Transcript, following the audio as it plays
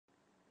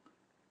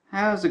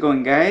How's it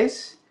going,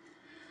 guys?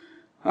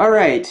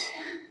 Alright,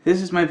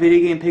 this is my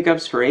video game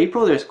pickups for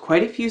April. There's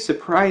quite a few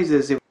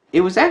surprises.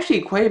 It was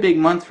actually quite a big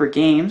month for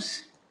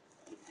games.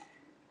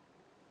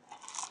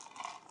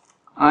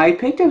 I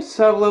picked up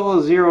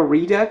Sub-Level Zero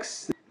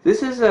Redux.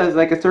 This is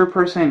like a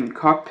third-person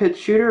cockpit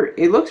shooter.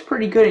 It looks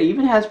pretty good. It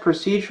even has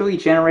procedurally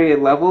generated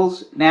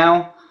levels.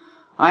 Now,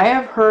 I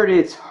have heard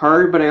it's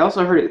hard, but I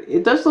also heard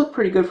it does look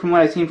pretty good from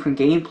what I've seen from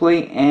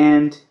gameplay,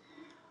 and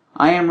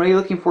I am really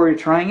looking forward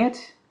to trying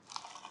it.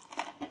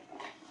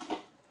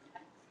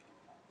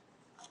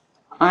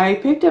 I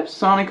picked up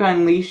Sonic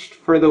Unleashed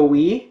for the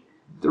Wii.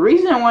 The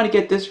reason I want to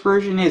get this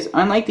version is,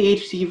 unlike the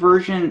HD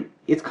version,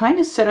 it's kind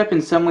of set up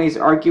in some ways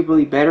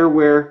arguably better,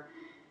 where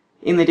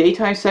in the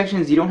daytime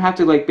sections you don't have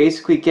to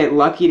basically get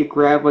lucky to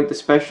grab the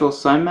special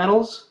sun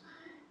medals.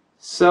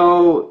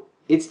 So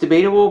it's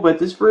debatable, but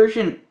this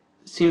version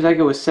seems like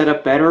it was set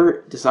up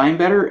better, designed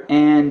better,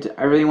 and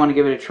I really want to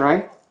give it a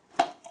try.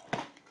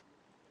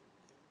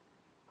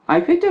 I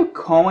picked up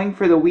Calling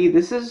for the Wii.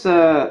 This is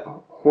a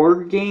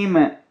horror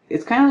game.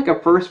 It's kind of like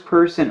a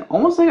first-person,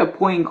 almost like a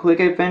point-and-click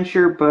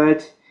adventure,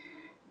 but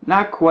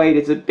not quite.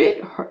 It's a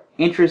bit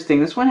interesting.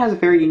 This one has a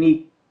very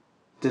unique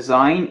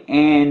design,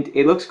 and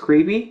it looks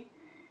creepy,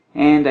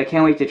 and I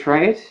can't wait to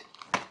try it.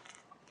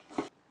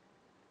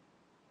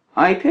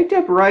 I picked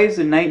up Rise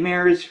of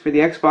Nightmares for the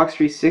Xbox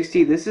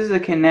 360. This is a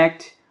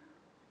Kinect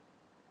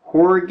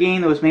horror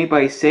game that was made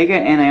by Sega,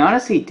 and I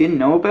honestly didn't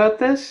know about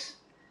this.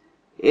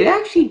 It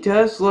actually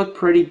does look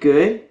pretty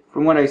good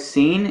from what I've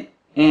seen.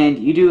 And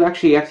you do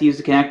actually have to use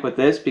the Kinect with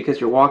this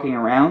because you're walking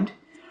around.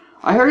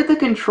 I heard the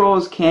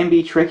controls can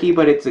be tricky,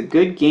 but it's a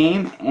good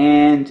game,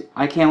 and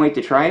I can't wait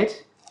to try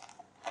it.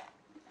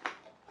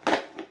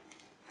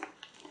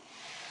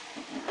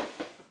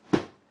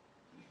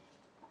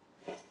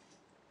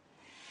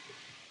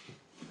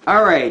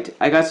 Alright,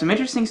 I got some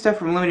interesting stuff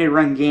from Limited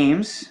Run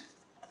Games.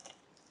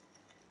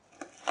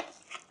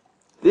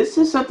 This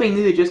is something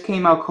new that just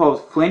came out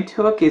called Flint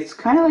Hook. It's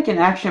kind of like an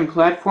action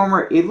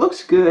platformer. It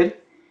looks good.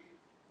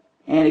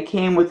 And it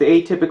came with the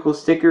atypical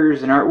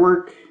stickers and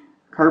artwork,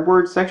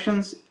 cardboard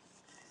sections.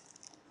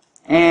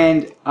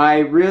 And I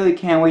really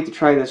can't wait to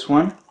try this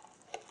one.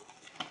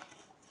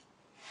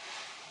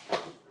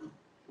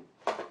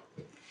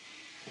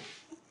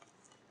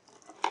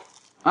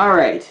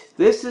 Alright,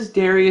 this is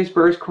Darius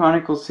Burst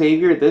Chronicles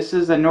Savior. This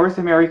is a North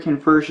American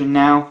version.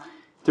 Now,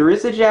 there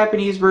is a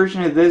Japanese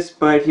version of this,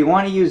 but if you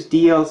want to use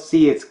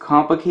DLC, it's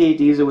complicated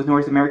to use it with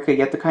North America.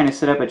 You have to kind of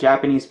set up a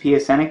Japanese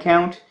PSN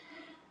account.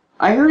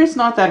 I heard it's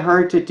not that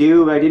hard to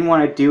do, but I didn't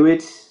want to do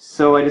it,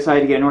 so I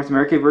decided to get a North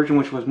American version,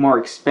 which was more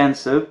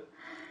expensive.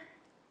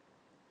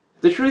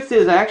 The truth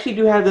is, I actually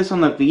do have this on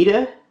the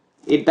Vita.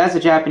 That's a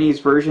Japanese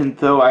version,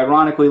 though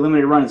ironically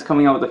Limited Run is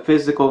coming out with a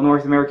physical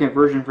North American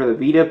version for the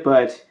Vita,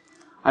 but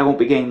I won't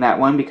be getting that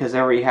one because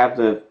I already have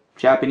the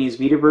Japanese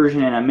Vita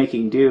version and I'm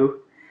making do.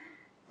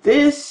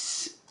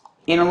 This,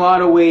 in a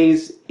lot of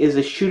ways, is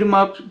a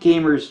shoot-'em-up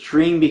gamer's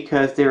dream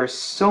because there is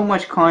so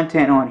much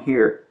content on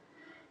here.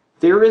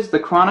 There is the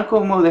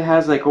Chronicle mode that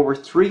has over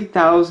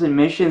 3,000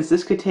 missions.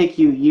 This could take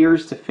you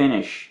years to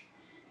finish.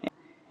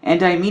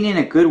 And I mean in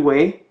a good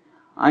way.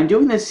 I'm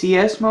doing the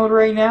CS mode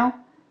right now.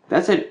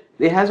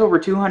 It has over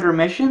 200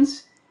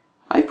 missions.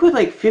 I put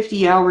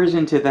 50 hours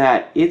into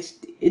that.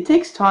 It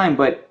takes time,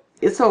 but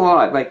it's a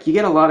lot. You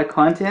get a lot of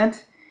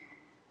content.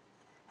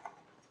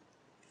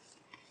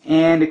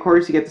 And of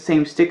course you get the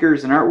same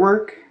stickers and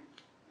artwork.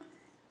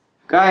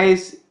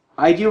 Guys,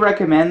 I do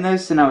recommend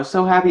this, and I was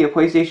so happy a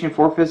PlayStation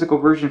 4 physical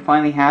version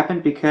finally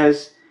happened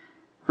because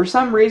for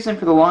some reason,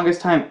 for the longest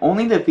time,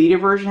 only the Vita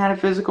version had a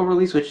physical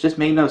release, which just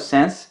made no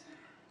sense.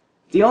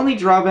 The only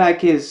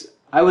drawback is,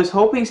 I was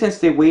hoping since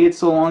they waited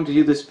so long to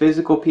do this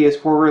physical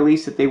PS4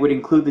 release that they would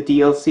include the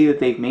DLC that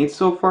they've made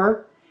so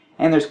far.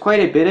 And there's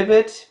quite a bit of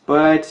it,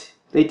 but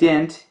they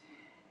didn't.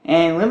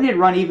 And Limited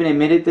Run even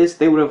admitted this,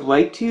 they would have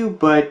liked to,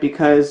 but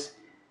because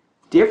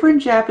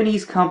different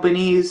Japanese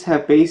companies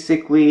have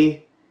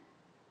basically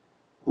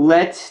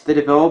let the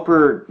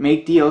developer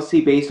make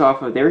DLC based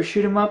off of their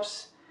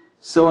shoot-'em-ups.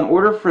 So in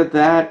order for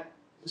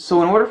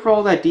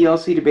all that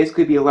DLC to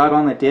basically be allowed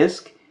on the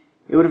disc,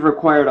 it would have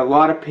required a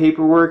lot of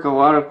paperwork, a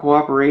lot of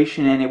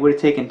cooperation, and it would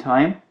have taken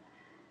time.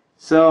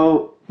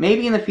 So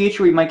maybe in the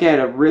future we might get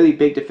a really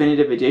big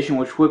definitive edition,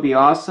 which would be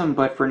awesome,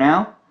 but for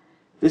now,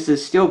 this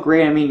is still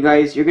great. I mean,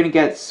 guys, you're going to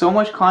get so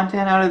much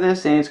content out of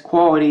this, and it's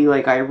quality.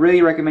 I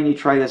really recommend you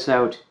try this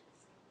out.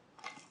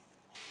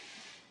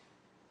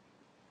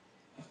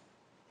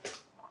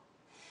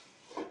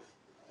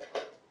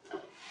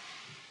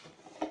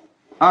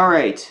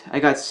 Alright, I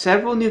got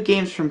several new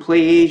games from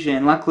PlayAsia,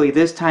 and luckily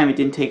this time it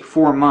didn't take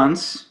 4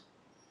 months.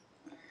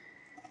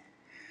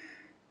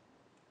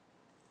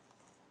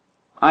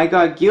 I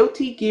got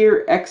Guilty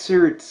Gear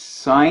Xrd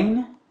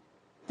Sign.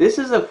 This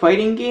is a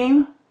fighting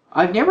game.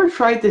 I've never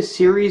tried this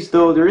series,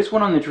 though there is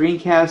one on the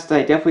Dreamcast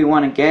that I definitely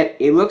want to get.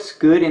 It looks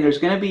good, and there's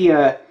going to be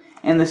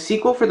and the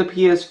sequel for the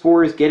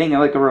PS4 is getting a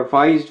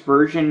revised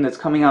version that's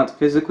coming out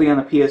physically on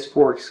the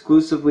PS4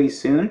 exclusively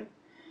soon.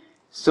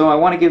 So I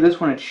want to give this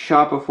one a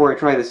shot before I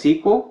try the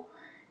sequel.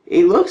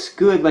 It looks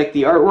good, like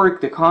the artwork,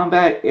 the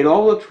combat, it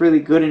all looks really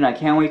good and I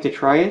can't wait to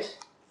try it.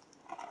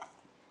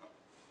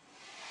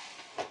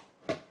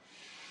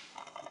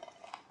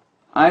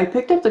 I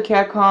picked up the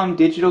Capcom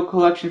Digital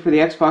Collection for the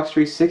Xbox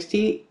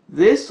 360.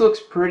 This looks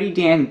pretty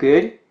damn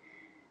good.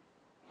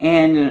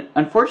 And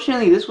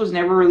unfortunately this was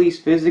never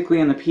released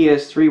physically on the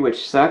PS3,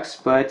 which sucks,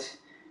 but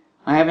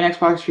I have an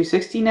Xbox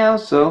 360 now,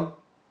 so...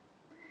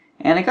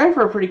 And I got it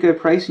for a pretty good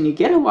price, and you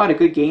get a lot of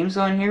good games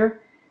on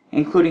here,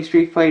 including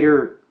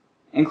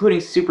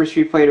Super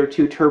Street Fighter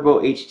 2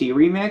 Turbo HD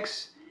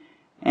Remix,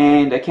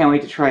 and I can't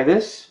wait to try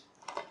this.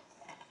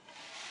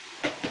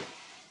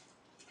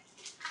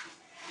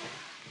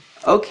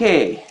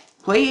 Okay,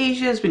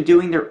 PlayAsia has been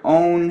doing their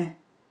own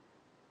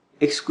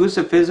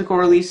exclusive physical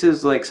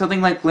releases, like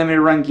something like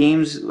limited run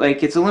games,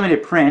 like it's a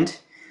limited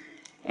print.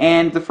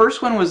 And the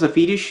first one was the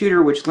Vita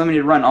Shooter, which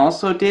Limited Run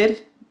also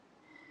did.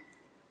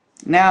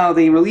 Now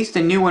they released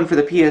a new one for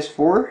the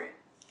PS4.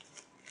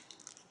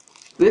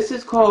 This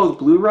is called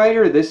Blue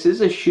Rider. This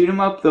is a shoot 'em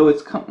up, though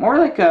it's more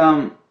like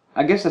I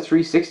guess a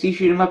 360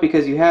 shoot 'em up,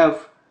 because you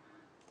have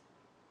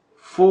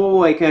full,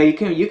 like you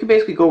can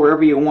basically go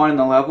wherever you want in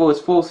the level. It's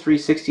full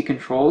 360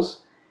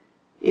 controls.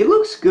 It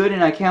looks good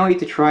and I can't wait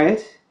to try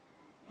it.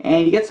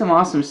 And you get some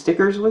awesome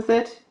stickers with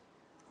it.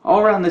 All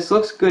around this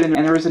looks good, and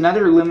there was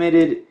another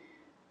limited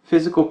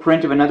physical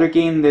print of another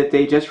game that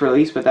they just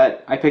released, but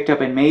that I picked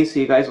up in May, so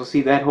you guys will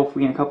see that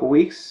hopefully in a couple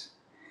weeks.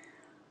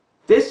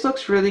 This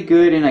looks really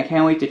good and I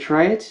can't wait to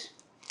try it.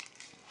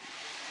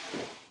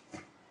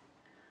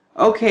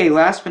 Okay,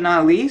 last but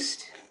not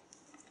least,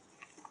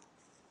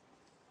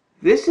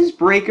 this is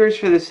Breakers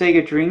for the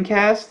Sega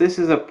Dreamcast. This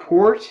is a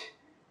port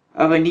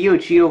of a Neo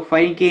Geo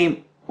fighting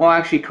game. Well,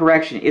 actually,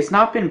 correction, it's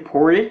not been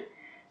ported.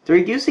 They're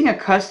using a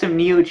custom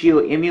Neo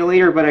Geo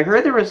emulator, but I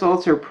heard the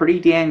results are pretty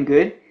damn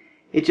good.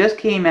 It just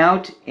came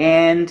out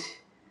and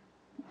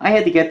I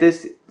had to get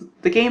this.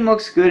 The game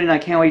looks good and I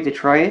can't wait to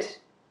try it.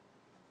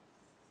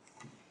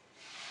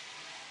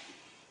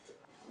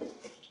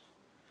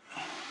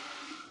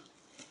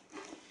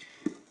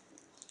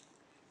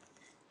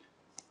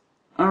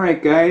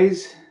 Alright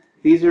guys,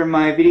 these are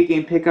my video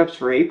game pickups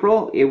for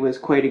April. It was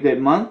quite a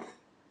good month.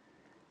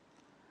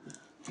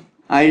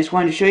 I just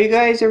wanted to show you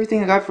guys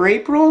everything I got for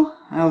April.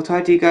 I will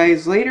talk to you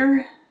guys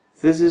later.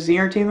 This is the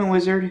Entertainment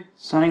Wizard,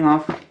 signing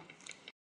off.